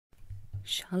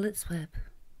Charlotte's Web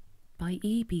by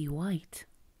E.B. White.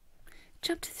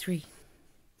 Chapter 3.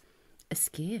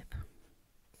 Escape.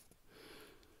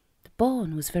 The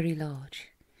barn was very large.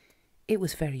 It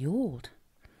was very old.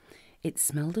 It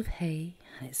smelled of hay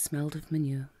and it smelled of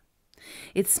manure.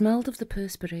 It smelled of the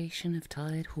perspiration of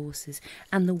tired horses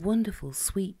and the wonderful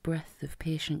sweet breath of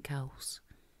patient cows.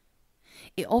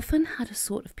 It often had a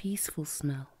sort of peaceful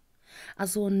smell,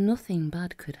 as though nothing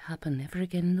bad could happen ever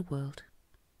again in the world.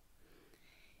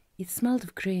 It smelled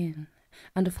of grain,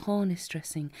 and of harness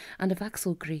dressing, and of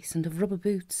axle grease, and of rubber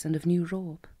boots, and of new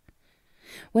robe.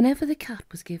 Whenever the cat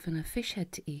was given a fish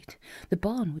head to eat, the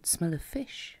barn would smell of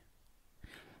fish.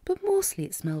 But mostly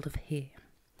it smelled of hay,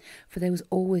 for there was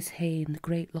always hay in the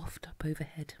great loft up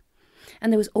overhead,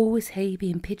 and there was always hay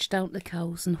being pitched out to the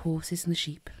cows and horses and the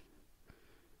sheep.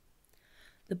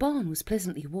 The barn was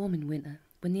pleasantly warm in winter,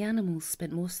 when the animals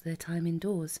spent most of their time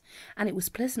indoors, and it was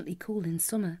pleasantly cool in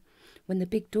summer, when the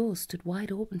big doors stood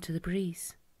wide open to the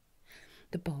breeze.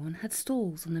 The barn had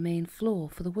stalls on the main floor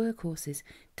for the workhorses,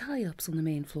 tie-ups on the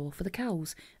main floor for the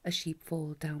cows, a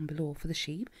sheepfold down below for the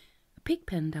sheep, a pig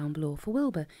pen down below for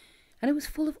Wilbur, and it was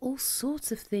full of all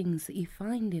sorts of things that you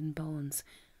find in barns: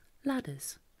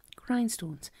 ladders,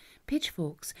 grindstones,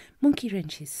 pitchforks, monkey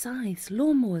wrenches, scythes,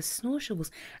 lawnmowers, snow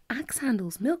shovels, axe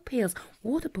handles, milk pails,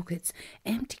 water buckets,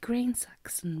 empty grain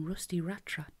sacks, and rusty rat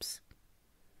traps.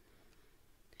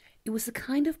 It was the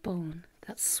kind of barn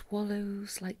that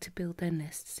swallows like to build their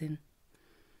nests in.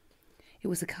 It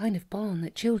was the kind of barn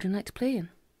that children like to play in.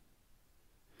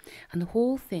 And the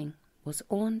whole thing was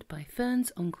owned by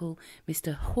Fern's uncle,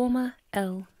 Mr. Homer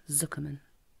L. Zuckerman.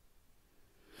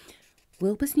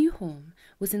 Wilbur's new home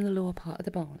was in the lower part of the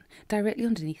barn, directly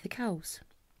underneath the cows.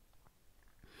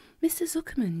 Mr.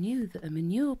 Zuckerman knew that a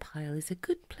manure pile is a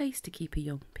good place to keep a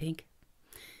young pig.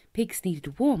 Pigs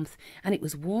needed warmth, and it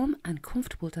was warm and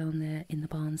comfortable down there in the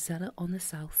barn cellar on the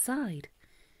south side.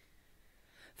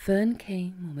 Fern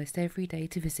came almost every day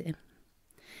to visit him.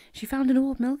 She found an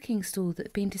old milking stool that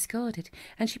had been discarded,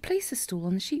 and she placed the stool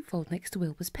on the sheepfold next to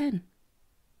Wilbur's pen.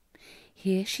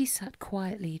 Here she sat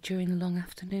quietly during the long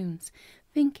afternoons,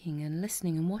 thinking and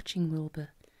listening and watching Wilbur.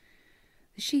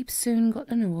 The sheep soon got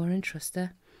to know her and trust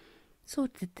her. So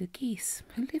did the geese,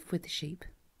 who lived with the sheep.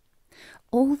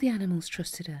 All the animals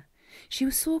trusted her. She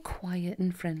was so quiet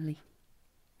and friendly.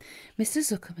 Mr.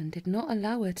 Zuckerman did not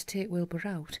allow her to take Wilbur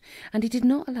out, and he did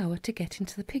not allow her to get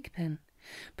into the pig pen,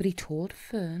 but he told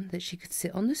Fern that she could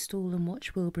sit on the stool and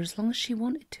watch Wilbur as long as she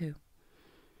wanted to.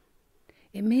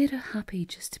 It made her happy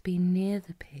just to be near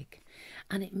the pig,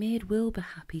 and it made Wilbur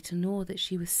happy to know that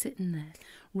she was sitting there,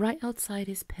 right outside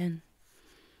his pen.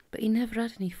 But he never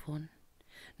had any fun.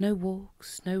 No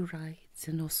walks, no rides,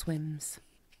 and no swims.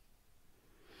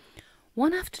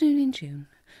 One afternoon in June,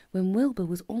 when Wilbur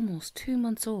was almost 2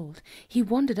 months old, he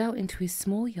wandered out into his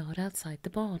small yard outside the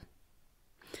barn.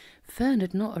 Fern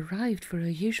had not arrived for her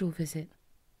usual visit.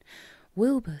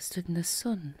 Wilbur stood in the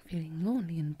sun, feeling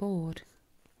lonely and bored.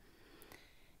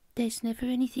 "There's never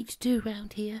anything to do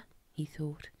round here," he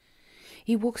thought.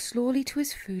 He walked slowly to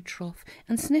his food trough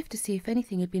and sniffed to see if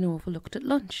anything had been overlooked at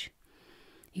lunch.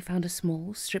 He found a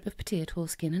small strip of potato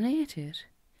skin and ate it.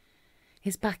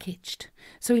 His back itched,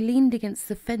 so he leaned against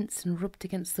the fence and rubbed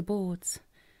against the boards.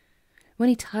 When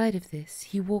he tired of this,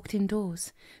 he walked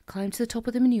indoors, climbed to the top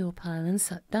of the manure pile and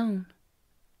sat down.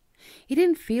 He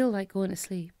didn't feel like going to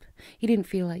sleep. He didn't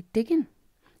feel like digging.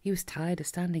 He was tired of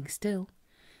standing still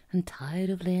and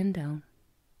tired of laying down.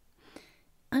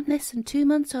 "I'm less than 2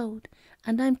 months old,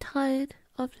 and I'm tired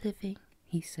of living,"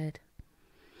 he said.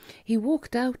 He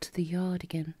walked out to the yard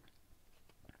again.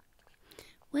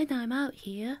 "When I'm out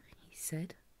here," he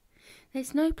said,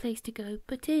 "there's no place to go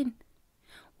but in.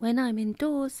 When I'm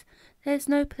indoors, there's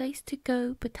no place to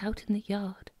go but out in the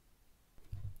yard."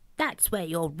 "That's where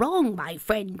you're wrong, my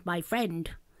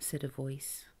friend," said a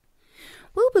voice.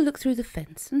 Wilbur looked through the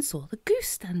fence and saw the goose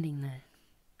standing there.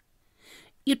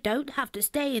 "You don't have to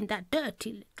stay in that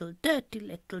dirty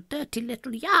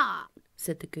little yard,"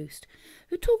 said the goose,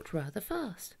 who talked rather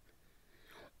fast.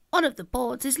 "One of the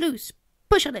boards is loose.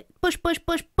 Push on it,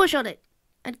 push on it,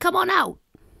 and come on out."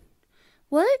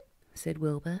 "What?" said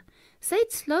Wilbur. "Say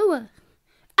it slower."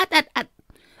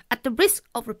 At the risk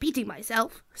of repeating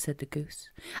myself," said the goose,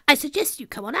 "I suggest you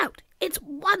come on out. It's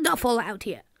wonderful out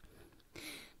here."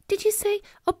 "Did you say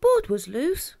a board was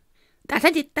loose?" That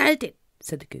I did,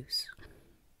 said the goose.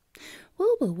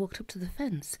 Wilbur walked up to the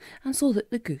fence and saw that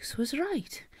the goose was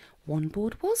right. One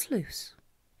board was loose.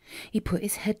 He put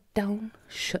his head down,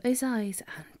 shut his eyes,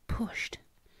 and pushed.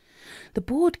 The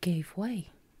board gave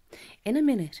way. In a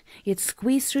minute he had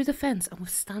squeezed through the fence and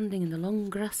was standing in the long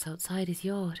grass outside his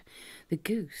yard. The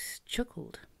goose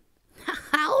chuckled.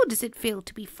 "How does it feel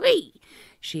to be free?"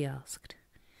 she asked.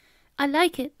 "I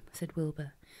like it," said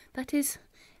Wilbur. "That is,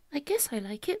 I guess I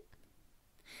like it."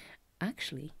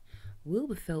 Actually,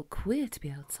 Wilbur felt queer to be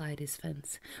outside his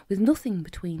fence, with nothing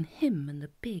between him and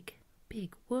the big,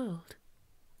 big world.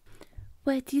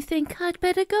 "Where do you think I'd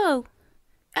better go?"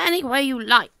 "Anywhere you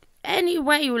like,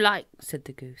 anywhere you like," said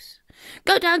the goose.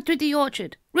 "Go down through the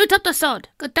orchard, root up the sod,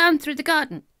 go down through the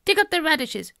garden, dig up the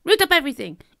radishes, root up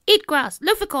everything, eat grass,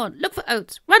 look for corn, look for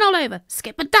oats, run all over,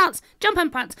 skip and dance, jump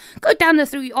and prance, go down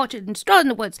through the orchard and stroll in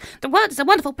the woods. The world is a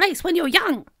wonderful place when you're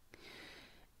young."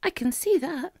 "I can see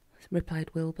that," replied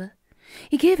Wilbur.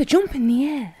 He gave a jump in the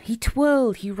air. He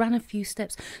twirled, he ran a few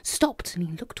steps, stopped and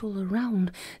he looked all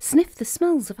around, sniffed the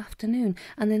smells of afternoon,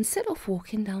 and then set off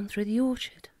walking down through the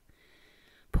orchard.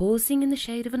 Pausing in the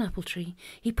shade of an apple tree,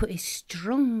 he put his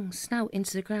strong snout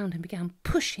into the ground and began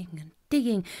pushing and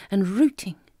digging and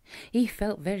rooting. He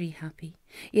felt very happy.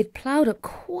 He had ploughed up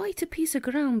quite a piece of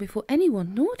ground before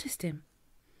anyone noticed him.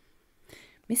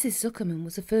 Mrs. Zuckerman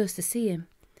was the first to see him.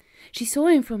 She saw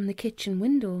him from the kitchen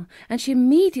window, and she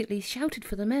immediately shouted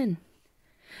for the men.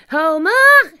 "Homer!"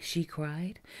 she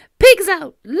cried. "Pigs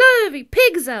out! Lurvy,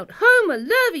 pigs out! Homer,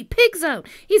 Lurvy, pigs out!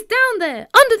 He's down there,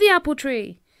 under the apple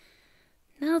tree!"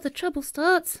 "Now the trouble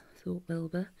starts," thought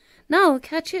Wilbur. "Now I'll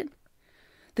catch it."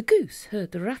 The goose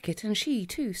heard the racket, and she,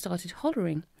 too, started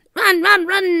hollering. "Run, run,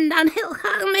 run downhill!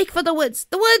 I'll make for the woods!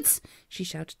 The woods!" she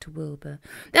shouted to Wilbur.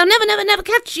 "They'll never, never, never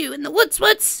catch you in the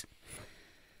woods!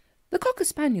 The cocker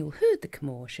spaniel heard the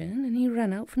commotion, and he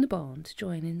ran out from the barn to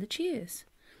join in the cheers.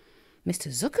 Mr.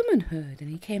 Zuckerman heard, and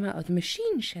he came out of the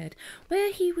machine shed,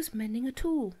 where he was mending a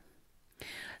tool.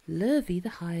 Lurvy,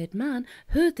 the hired man,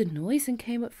 heard the noise and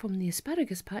came up from the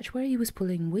asparagus patch where he was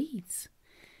pulling weeds.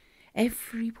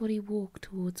 Everybody walked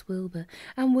towards Wilbur,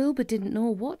 and Wilbur didn't know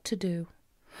what to do.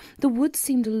 The woods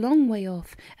seemed a long way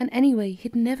off, and anyway,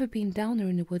 he'd never been down there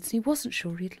in the woods, and he wasn't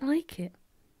sure he'd like it.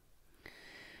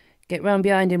 "Get round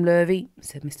behind him, Lurvy,"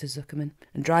 said Mr. Zuckerman,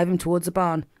 "and drive him towards the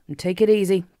barn, and take it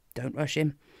easy. Don't rush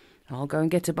him. I'll go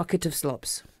and get a bucket of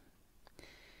slops."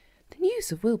 The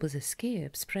news of Wilbur's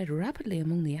escape spread rapidly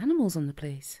among the animals on the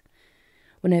place.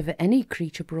 Whenever any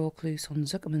creature broke loose on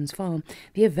Zuckerman's farm,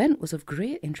 the event was of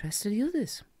great interest to the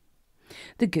others.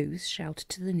 The goose shouted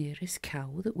to the nearest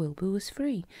cow that Wilbur was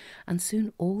free, and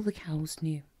soon all the cows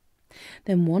knew.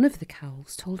 Then one of the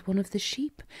cows told one of the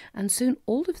sheep, and soon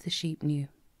all of the sheep knew.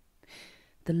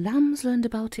 The lambs learned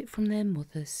about it from their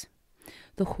mothers.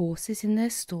 The horses in their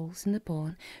stalls in the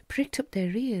barn pricked up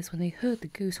their ears when they heard the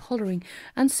goose hollering,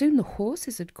 and soon the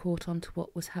horses had caught on to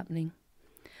what was happening.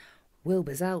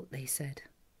 "Wilbur's out," they said.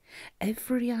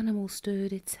 Every animal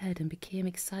stirred its head and became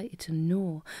excited to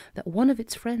know that one of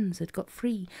its friends had got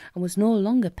free and was no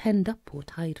longer penned up or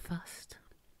tied fast.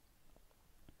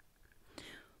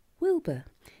 Wilbur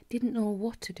didn't know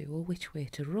what to do or which way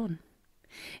to run.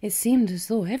 It seemed as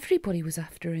though everybody was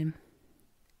after him.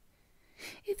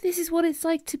 "If this is what it's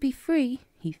like to be free,"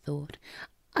 he thought,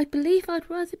 "I believe I'd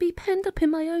rather be penned up in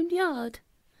my own yard."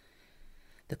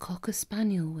 The cocker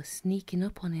spaniel was sneaking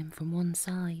up on him from one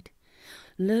side.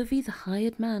 Lurvy, the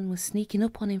hired man, was sneaking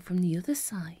up on him from the other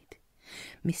side.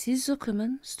 Mrs.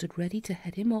 Zuckerman stood ready to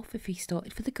head him off if he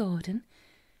started for the garden,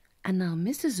 and now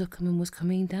Mr. Zuckerman was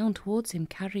coming down towards him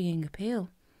carrying a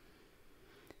pail.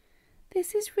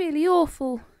 "This is really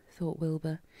awful," thought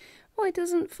Wilbur. "Why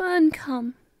doesn't Fern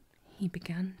come?" He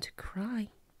began to cry.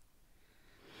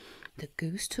 The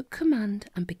goose took command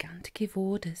and began to give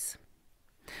orders.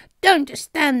 "Don't just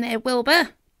stand there,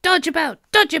 Wilbur. Dodge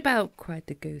about, cried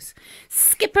the goose.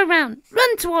 "Skip around,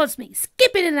 run towards me,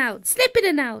 skip in and out, slip in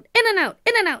and out, in and out,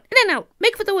 in and out, in and out,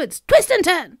 make for the woods, twist and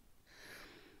turn."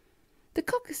 The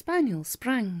cocker spaniel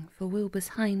sprang for Wilbur's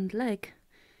hind leg.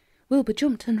 Wilbur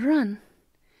jumped and ran.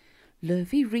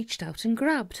 Lurvy reached out and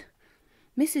grabbed.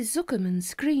 Mrs. Zuckerman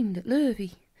screamed at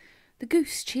Lurvy. The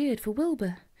goose cheered for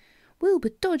Wilbur. Wilbur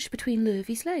dodged between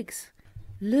Lurvy's legs.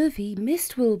 Lurvy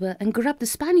missed Wilbur and grabbed the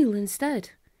spaniel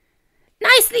instead.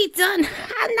 "Nicely done!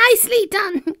 Nicely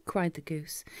done!" cried the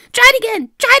goose. Try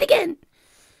it again!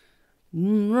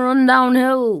 "Run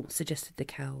downhill," suggested the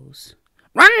cows.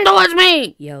 "Run towards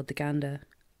me!" yelled the gander.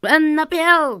 "Run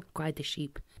uphill!" cried the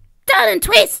sheep. "Turn and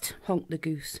twist!" honked the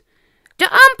goose.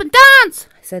 "Jump and dance!"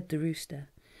 said the rooster.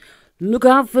 "Look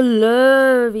out for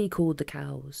Lurvy!" called the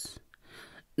cows.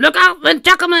 "Look out for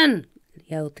Zuckerman!"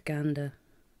 yelled the gander.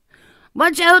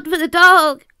 "Watch out for the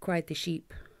dog!" cried the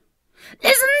sheep.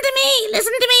 Listen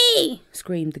to me,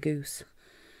 screamed the goose.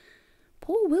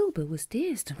 Poor Wilbur was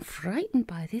dazed and frightened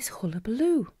by this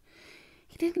hullabaloo.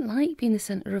 He didn't like being the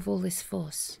centre of all this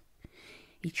fuss.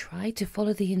 He tried to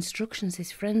follow the instructions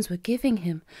his friends were giving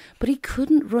him, but he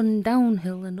couldn't run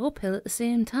downhill and uphill at the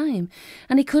same time,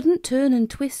 and he couldn't turn and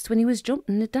twist when he was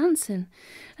jumping and dancing,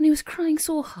 and he was crying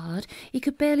so hard he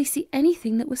could barely see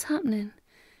anything that was happening.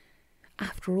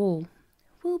 After all,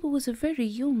 Wilbur was a very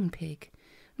young pig,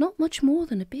 not much more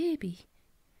than a baby.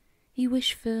 He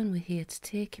wished Fern were here to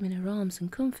take him in her arms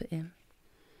and comfort him.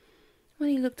 When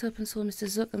he looked up and saw Mr.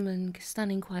 Zuckerman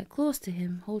standing quite close to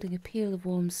him, holding a pail of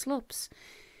warm slops,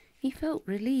 he felt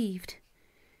relieved.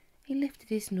 He lifted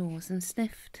his nose and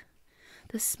sniffed.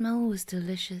 The smell was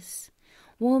delicious.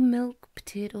 Warm milk,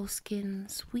 potato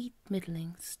skins, wheat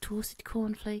middlings, toasted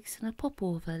cornflakes, and a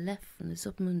popover left from the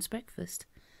Zuckerman's breakfast.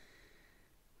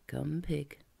 "Come,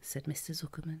 pig," said Mr.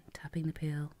 Zuckerman, tapping the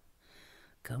pail.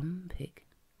 "Come, pig."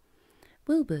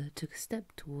 Wilbur took a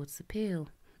step towards the pail.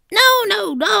 "No,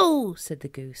 no, no," said the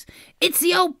goose. "It's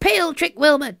the old pail trick,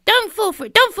 Wilbur. Don't fall for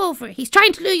it, don't fall for it. He's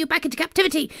trying to lure you back into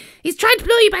captivity. He's trying to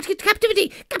lure you back into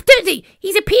captivity. Captivity!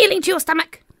 He's appealing to your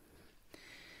stomach."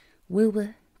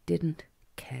 Wilbur didn't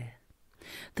care.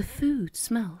 The food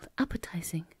smelled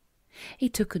appetizing. He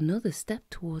took another step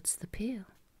towards the pail.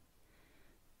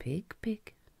 "Pig,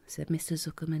 pig," said Mr.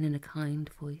 Zuckerman in a kind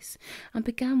voice, and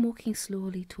began walking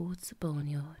slowly towards the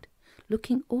barnyard,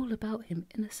 looking all about him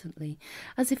innocently,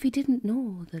 as if he didn't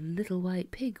know the little white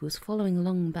pig was following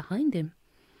along behind him.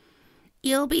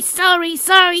 "You'll be sorry,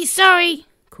 sorry, sorry,"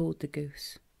 called the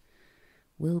goose.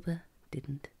 Wilbur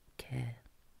didn't care.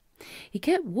 He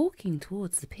kept walking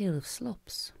towards the pail of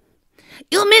slops.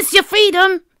 "You'll miss your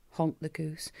freedom," honked the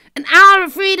goose. "An hour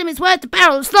of freedom is worth a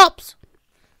barrel of slops."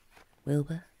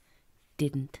 Wilbur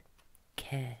didn't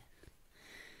care.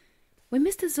 When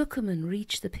Mr. Zuckerman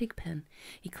reached the pig pen,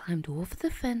 he climbed over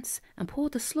the fence and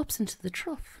poured the slops into the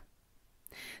trough.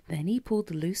 Then he pulled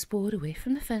the loose board away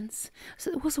from the fence, so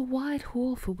there was a wide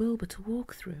hole for Wilbur to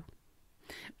walk through.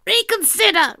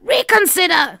 "Reconsider!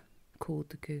 Reconsider!" called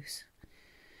the goose.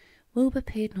 Wilbur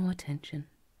paid no attention.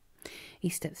 He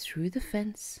stepped through the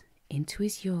fence into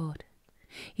his yard.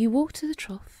 He walked to the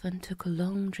trough and took a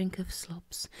long drink of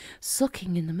slops,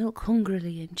 sucking in the milk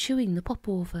hungrily and chewing the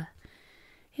popover.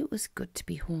 It was good to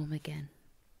be home again.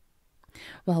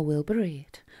 While Wilbur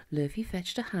ate, Lurvy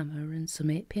fetched a hammer and some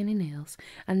 8-penny nails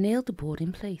and nailed the board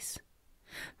in place.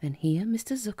 Then he and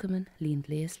Mr. Zuckerman leaned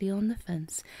lazily on the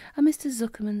fence, and Mr.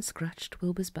 Zuckerman scratched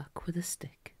Wilbur's back with a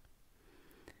stick.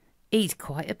 "He's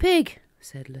quite a pig,"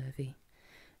 said Lurvy.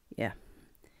 "Yeah,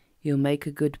 you'll make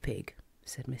a good pig,"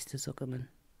 said Mr. Zuckerman.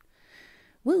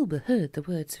 Wilbur heard the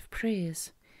words of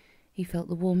praise. He felt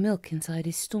the warm milk inside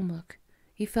his stomach.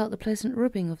 He felt the pleasant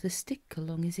rubbing of the stick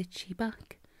along his itchy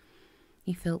back.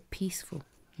 He felt peaceful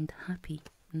and happy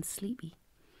and sleepy.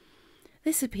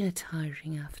 This had been a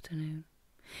tiring afternoon.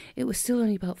 It was still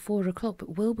only about 4 o'clock,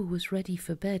 but Wilbur was ready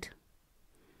for bed.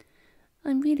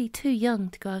 "I'm really too young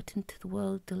to go out into the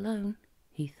world alone,"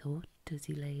 he thought as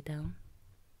he lay down.